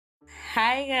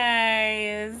Hi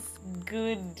guys.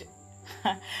 Good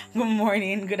good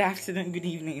morning, good afternoon, good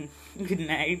evening, good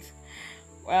night.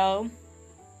 Well,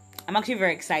 I'm actually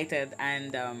very excited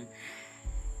and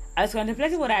I was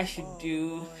contemplating what I should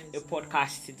do a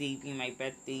podcast today being my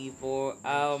birthday, but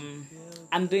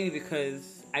I'm doing it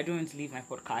because I don't want to leave my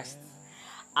podcast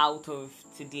out of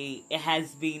today. It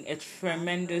has been a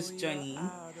tremendous journey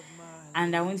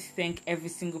and I want to thank every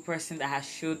single person that has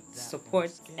showed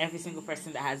support, every single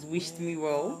person that has wished me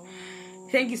well.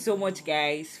 Thank you so much,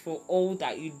 guys, for all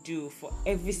that you do, for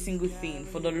every single thing,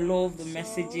 for the love, the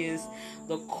messages,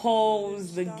 the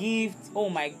calls, the gifts. Oh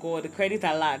my God, the credit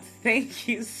a lot. Thank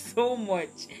you so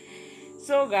much.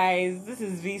 So, guys, this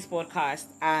is V's podcast,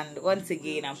 and once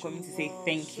again, I'm coming to say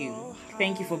thank you.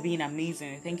 Thank you for being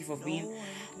amazing. Thank you for being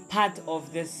part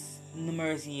of this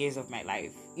numerous years of my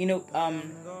life.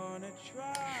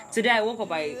 Today I woke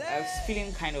up, I was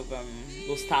feeling kind of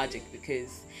nostalgic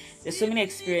because there's so many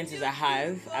experiences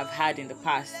I've had in the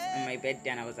past on my birthday,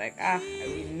 and I was like, I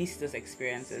really miss those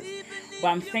experiences. But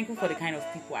I'm thankful for the kind of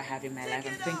people I have in my life.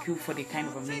 I'm thankful for the kind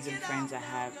of amazing friends I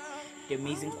have, the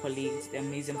amazing colleagues, the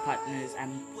amazing partners.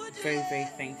 I'm very, very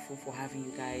thankful for having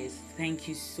you guys. Thank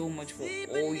you so much for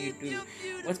all you do.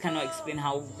 What cannot explain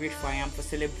how grateful I am for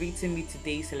celebrating me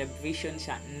today. Celebration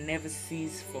shall never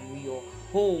cease from your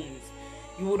homes.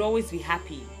 You would always be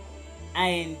happy.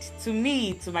 And to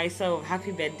me, to myself,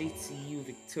 happy birthday to you,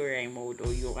 Victoria Imodo.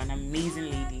 You're an amazing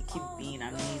lady. Keep being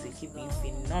amazing. Keep being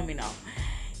phenomenal.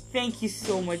 Thank you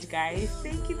so much, guys.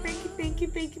 Thank you.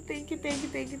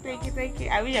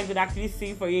 I wish I could actually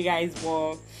sing for you guys,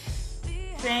 but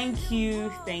thank you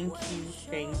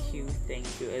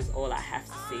is all I have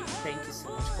to say. Thank you so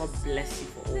much. God bless you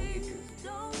for all you do.